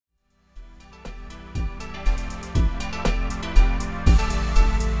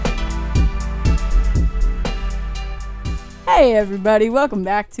Hey everybody, welcome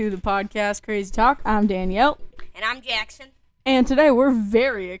back to the podcast Crazy Talk. I'm Danielle. And I'm Jackson. And today we're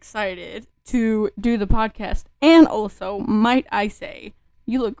very excited to do the podcast. And also, might I say,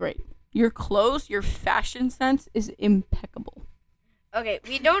 you look great. Your clothes, your fashion sense is impeccable. Okay,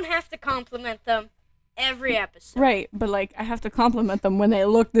 we don't have to compliment them every episode. Right, but I have to compliment them when they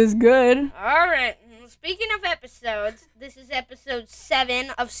look this good. Alright, speaking of episodes, this is episode 7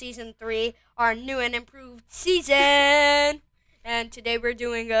 of season 3, our new and improved season. And today we're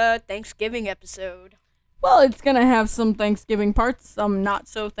doing a Thanksgiving episode. Well, it's gonna have some Thanksgiving parts, some not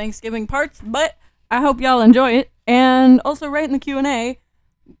so Thanksgiving parts, but I hope y'all enjoy it. And also write in the Q&A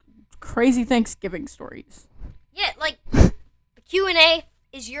crazy Thanksgiving stories. Yeah, the Q&A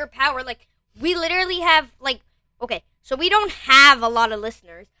is your power. We literally have, okay, so we don't have a lot of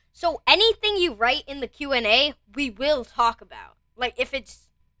listeners. So anything you write in the Q&A, we will talk about. If it's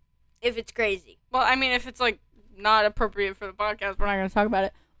crazy. Well, I mean, if it's, not appropriate for the podcast, we're not going to talk about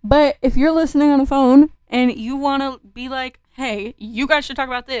it. But if you're listening on a phone and you want to be like, hey, you guys should talk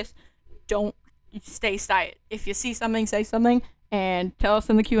about this, don't stay silent. If you see something, say something, and tell us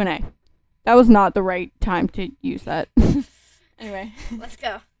in the Q&A. That was not the right time to use that. Anyway. Let's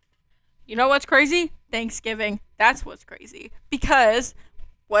go. You know what's crazy? Thanksgiving. That's what's crazy. Because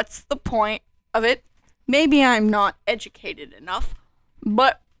what's the point of it? Maybe I'm not educated enough,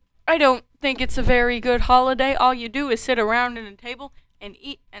 but I don't think it's a very good holiday. All you do is sit around at a table and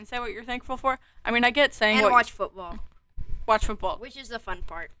eat and say what you're thankful for. I mean, I get saying and watch football. Watch football. Which is the fun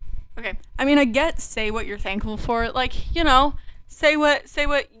part. Okay. I mean, I get say what you're thankful for. Say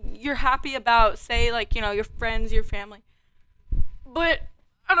what you're happy about. Say, your friends, your family. But,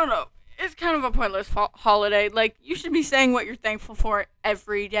 I don't know. It's kind of a pointless holiday. You should be saying what you're thankful for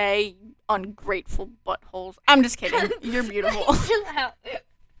every day, you ungrateful buttholes. I'm just kidding. You're beautiful. Chill out.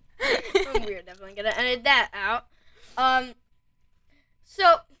 We're definitely gonna edit that out.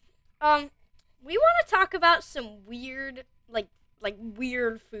 We want to talk about some weird,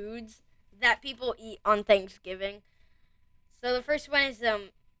 weird foods that people eat on Thanksgiving. So the first one is celery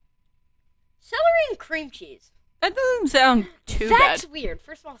and cream cheese. That doesn't sound too bad. That's weird.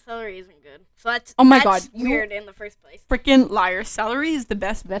 First of all, celery isn't good. So that's God, weird in the first place. Freaking liar. Celery is the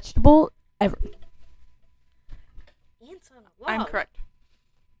best vegetable ever. Ants on a log. I'm correct.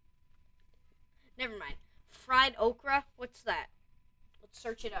 Never mind. Fried okra? What's that? Let's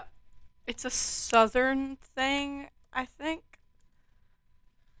search it up. It's a southern thing, I think.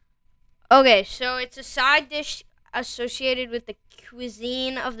 Okay, so it's a side dish associated with the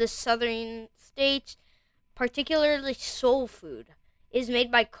cuisine of the southern states, particularly soul food. It is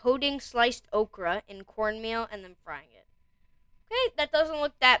made by coating sliced okra in cornmeal and then frying it. Okay, that doesn't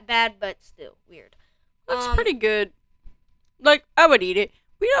look that bad, but still weird. That's pretty good. I would eat it.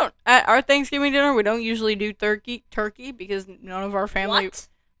 We don't, at our Thanksgiving dinner, we don't usually do turkey because none of our family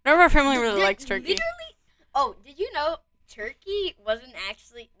really likes turkey. Literally? Oh, did you know turkey wasn't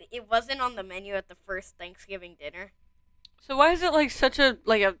on the menu at the first Thanksgiving dinner? So why is it such a,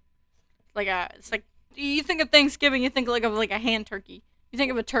 you think of Thanksgiving, you think of a hand turkey. You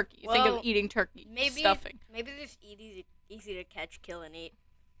think of a turkey, you think of eating turkey, stuffing. Maybe they're just easy to catch, kill, and eat.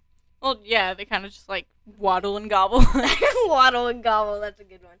 Well, yeah, they kind of just waddle and gobble. Waddle and gobble, that's a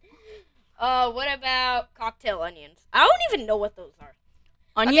good one. What about cocktail onions? I don't even know what those are.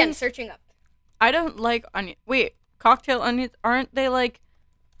 Onions? Again, searching up. I don't like onions. Wait, cocktail onions, aren't they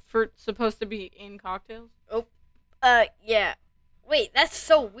supposed to be in cocktails? Oh, yeah. Wait, that's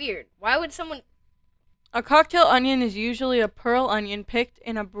so weird. Why would someone... A cocktail onion is usually a pearl onion picked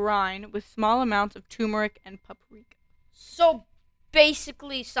in a brine with small amounts of turmeric and paprika. So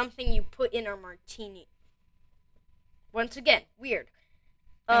basically something you put in a martini. Once again, weird.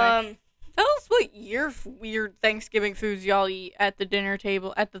 Anyway, tell us what your weird Thanksgiving foods y'all eat at the dinner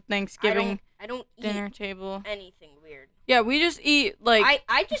table, at the Thanksgiving I don't dinner eat table. anything weird. Yeah, we just eat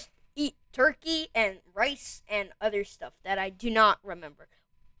I just eat turkey and rice and other stuff that I do not remember.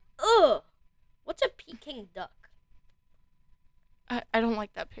 Ugh. What's a Peking duck? I don't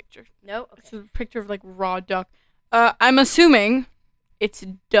like that picture. No? Okay. It's a picture of raw duck. I'm assuming it's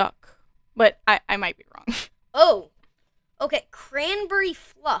duck, but I might be wrong. Oh. Okay, cranberry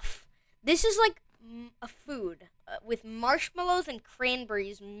fluff. This is a food with marshmallows and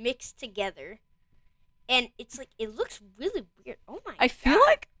cranberries mixed together. And it's it looks really weird. Oh my god. I feel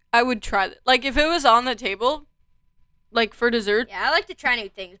like I would try that. If it was on the table, for dessert. Yeah, I like to try new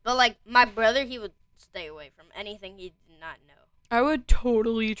things. But my brother, he would stay away from anything he did not know. I would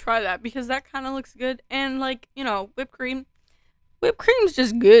totally try that because that kind of looks good. And whipped cream. Whipped cream's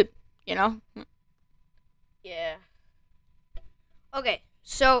just good, Yeah. Okay,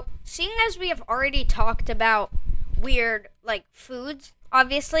 so seeing as we have already talked about weird, like, foods,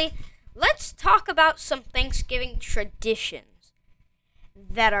 obviously, let's talk about some Thanksgiving traditions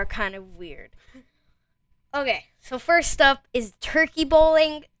that are kind of weird. Okay, so first up is turkey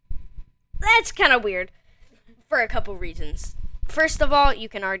bowling. That's kind of weird for a couple reasons. First of all, you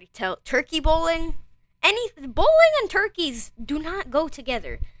can already tell turkey bowling, bowling and turkeys do not go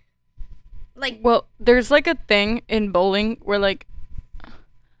together. Like, well, there's like a thing in bowling where like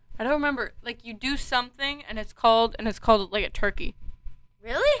I don't remember, like you do something and it's called like a turkey.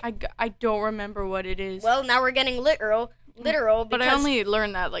 really? I don't remember what it is. Well, now we're getting literal because but I only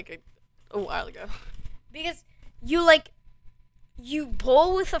learned that like a while ago. because you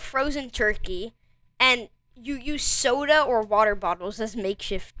bowl with a frozen turkey and you use soda or water bottles as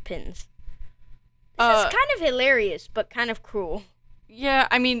makeshift pins. This is kind of hilarious, but kind of cruel. Yeah,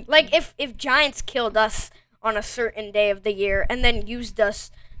 I mean, Like if giants killed us on a certain day of the year and then used us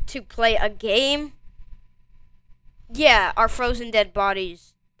to play a game, yeah, our frozen dead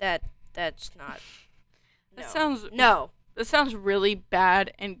bodies. That's not. that No. sounds No. that sounds really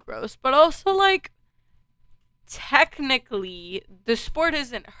bad and gross, but also like technically the sport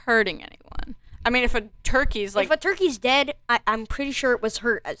isn't hurting anyone. I mean, if a turkey's like If a turkey's dead, I'm pretty sure it was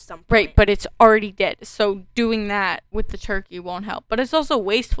hurt at some point. right, but it's already dead. So doing that with the turkey won't help. But it's also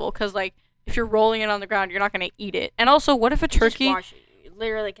wasteful because, like, if you're rolling it on the ground, you're not going to eat it. And also, what if a turkey... Just wash it. You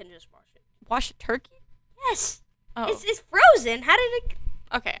literally can just wash it. Wash a turkey? Yes. Oh. It's frozen. How did it...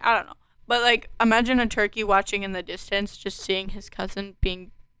 Okay, I don't know. But, like, imagine a turkey watching in the distance, just seeing his cousin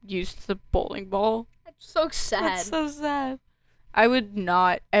being used as a bowling ball. That's so sad. That's so sad. I would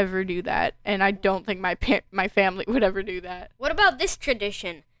not ever do that. And I don't think my family would ever do that. What about this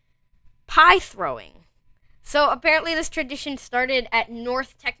tradition? Pie throwing. So apparently this tradition started at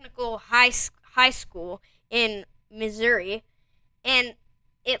North Technical High School in Missouri, and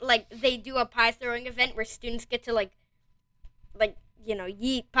they do a pie throwing event where students get to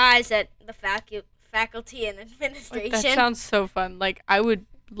yeet pies at the faculty and administration. Like, that sounds so fun. Like, I would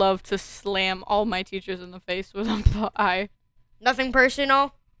love to slam all my teachers in the face with a pie. Nothing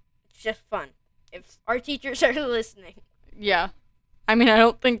personal. It's just fun. If our teachers are listening. Yeah. I mean, I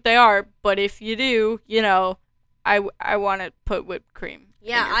don't think they are, but if you do, I want to put whipped cream in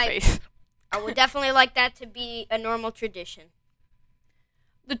your face. I would definitely like that to be a normal tradition.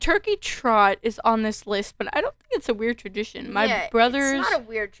 The turkey trot is on this list, but I don't think it's a weird tradition. It's not a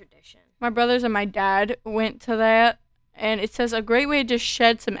weird tradition. My brothers and my dad went to that, and it says a great way to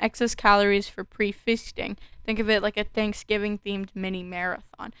shed some excess calories for pre-feasting. Think of it like a Thanksgiving-themed mini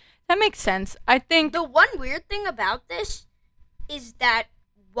marathon. That makes sense. I think The one weird thing about this is that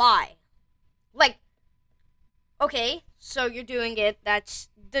why? Like, okay, so you're doing it. That's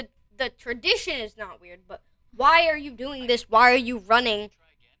the tradition is not weird, but why are you doing this? Why are you running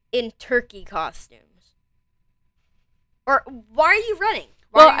in turkey costumes? Or why are you running?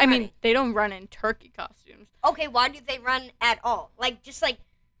 Why well, are you I mean, running? they don't run in turkey costumes. Okay, why do they run at all?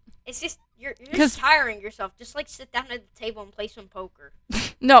 It's just you're 'Cause- just tiring yourself. Just sit down at the table and play some poker.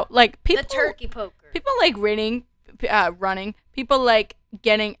 No, like people The turkey poker. People like running. People like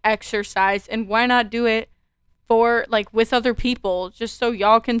getting exercise, and why not do it for like with other people, just so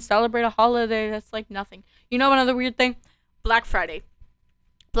y'all can celebrate a holiday that's like nothing. You know, another weird thing, Black Friday.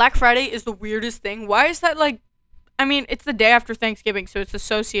 Black Friday is the weirdest thing. Why is that like? I mean, it's the day after Thanksgiving, so it's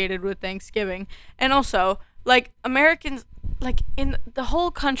associated with Thanksgiving, and also like Americans, like in the whole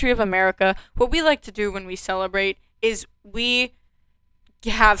country of America, what we like to do when we celebrate is we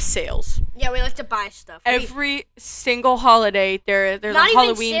have sales. Yeah, we like to buy stuff. Every single holiday, there's Not a even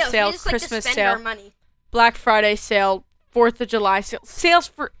Halloween sales. sale, We just Christmas like to spend sale, our money. Black Friday sale, 4th of July sale, sales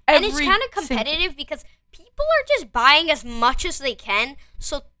for every. And it's kind of competitive because people are just buying as much as they can.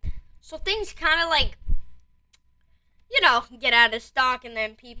 So things kind of like, get out of stock, and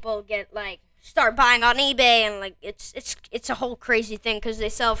then people get start buying on eBay, and it's a whole crazy thing because they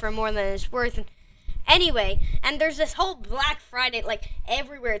sell for more than it's worth. And anyway, and there's this whole Black Friday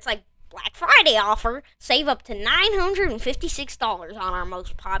everywhere. It's like Black Friday offer. Save up to $956 on our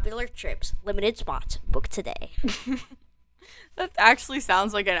most popular trips. Limited spots. Book today. That actually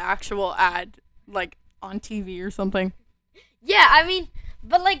sounds like an actual ad, like on TV or something. Yeah, I mean,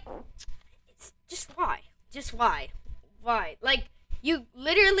 but it's just why? Just why? Why? You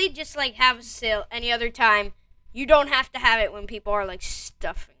literally just have a sale any other time. You don't have to have it when people are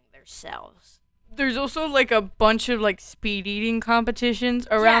stuffing themselves. There's also a bunch of speed eating competitions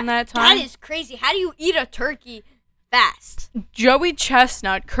around that time. That is crazy. How do you eat a turkey fast? Joey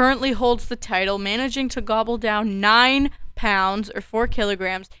Chestnut currently holds the title, managing to gobble down 9 pounds or 4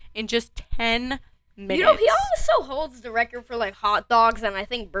 kilograms in just 10 minutes. You know, he also holds the record for like hot dogs and I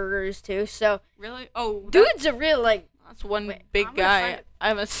think burgers too. So Really? Oh, dude's a real like. that's one Wait, big I'm gonna find guy. it.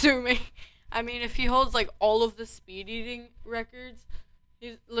 I'm assuming. I mean, if he holds like all of the speed eating records,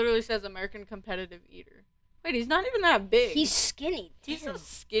 he literally says American competitive eater. Wait, he's not even that big. He's skinny. He's Damn. a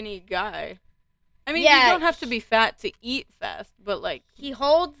skinny guy. I mean, Yeah, you don't have to be fat to eat fast, but like, He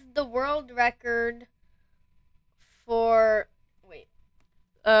holds the world record for. Wait.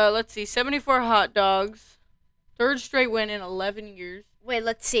 let's see, 74 hot dogs, third straight win in 11 years, Wait,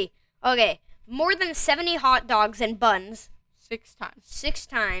 let's see. Okay. More than 70 hot dogs and buns 6 times. 6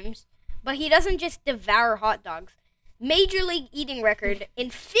 times. But he doesn't just devour hot dogs. Major League eating record in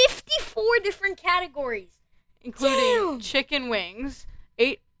 54 different categories. Including Damn. chicken wings,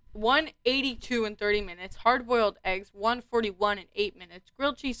 182 in 30 minutes, hard-boiled eggs, 141 in 8 minutes,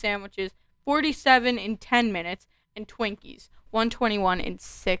 grilled cheese sandwiches, 47 in 10 minutes, and Twinkies, 121 in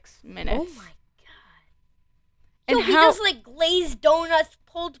 6 minutes. Oh my god. And So he how- does like glazed donuts,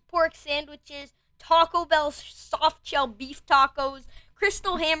 pulled pork sandwiches, Taco Bell soft shell beef tacos,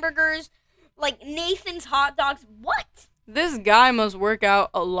 Crystal hamburgers, like Nathan's hot dogs. What? This guy must work out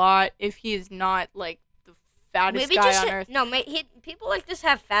a lot if he is not like the fattest Maybe guy just on earth. no. People like this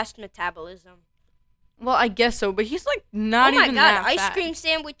have fast metabolism. Well, I guess so, but he's like not Oh my even god! that Ice fat. cream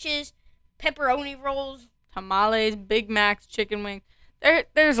sandwiches, pepperoni rolls. Tamales, Big Macs, chicken wings.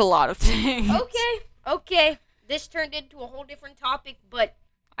 There's a lot of things. Okay. This turned into a whole different topic, but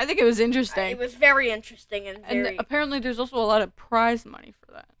I think it was interesting. it was very interesting and and very. apparently there's also a lot of prize money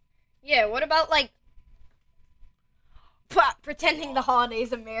for that. Yeah. What about like pretending the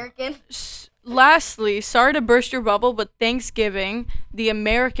holiday's American? Lastly, sorry to burst your bubble, but Thanksgiving, the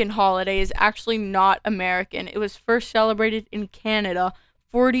American holiday, is actually not American. It was first celebrated in Canada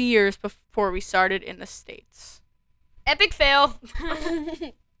 40 years before we started in the States. Epic fail.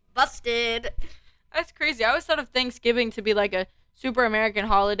 Busted. That's crazy. I always thought of Thanksgiving to be like a super American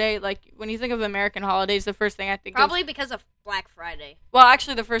holiday. Like, when you think of American holidays, the first thing I think Probably because of Black Friday. Well,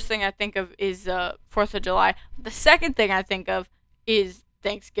 actually, the first thing I think of is 4th of July. The second thing I think of is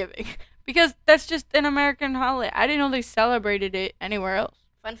Thanksgiving. Because that's just an American holiday. I didn't know they celebrated it anywhere else.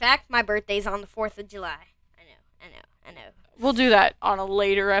 Fun fact, my birthday's on the 4th of July. I know. We'll do that on a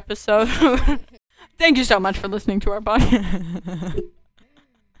later episode. Thank you so much for listening to our podcast.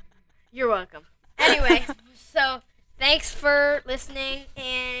 You're welcome. Anyway, so thanks for listening,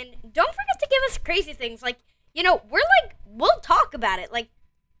 and don't forget to give us crazy things. Like, you know, we'll talk about it. Like,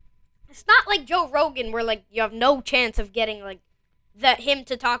 it's not like Joe Rogan where, like, you have no chance of getting, like, him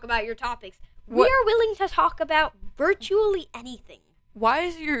to talk about your topics. We are willing to talk about virtually anything. Why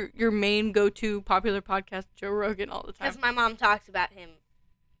is your main go-to popular podcast Joe Rogan all the time? Because my mom talks about him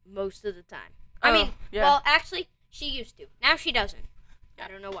most of the time. Yeah. Well, actually, she used to. Now she doesn't. I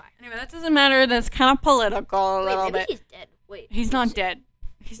don't know why. Anyway, that doesn't matter. That's kind of political a Wait, little maybe bit. he's dead. Wait. He's not let's see. dead.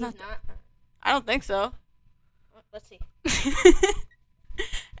 He's not. I don't think so. Let's see.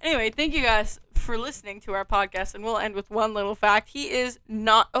 Anyway, thank you guys for listening to our podcast, and we'll end with one little fact. He is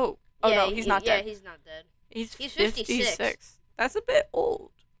not. Oh no, he's not dead. Yeah, he's not dead. He's 56. 56. That's a bit old.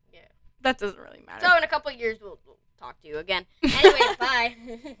 Yeah. That doesn't really matter. So in a couple of years, we'll talk to you again. Anyway, bye.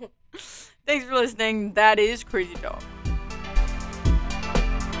 Thanks for listening. That is Crazy Dog.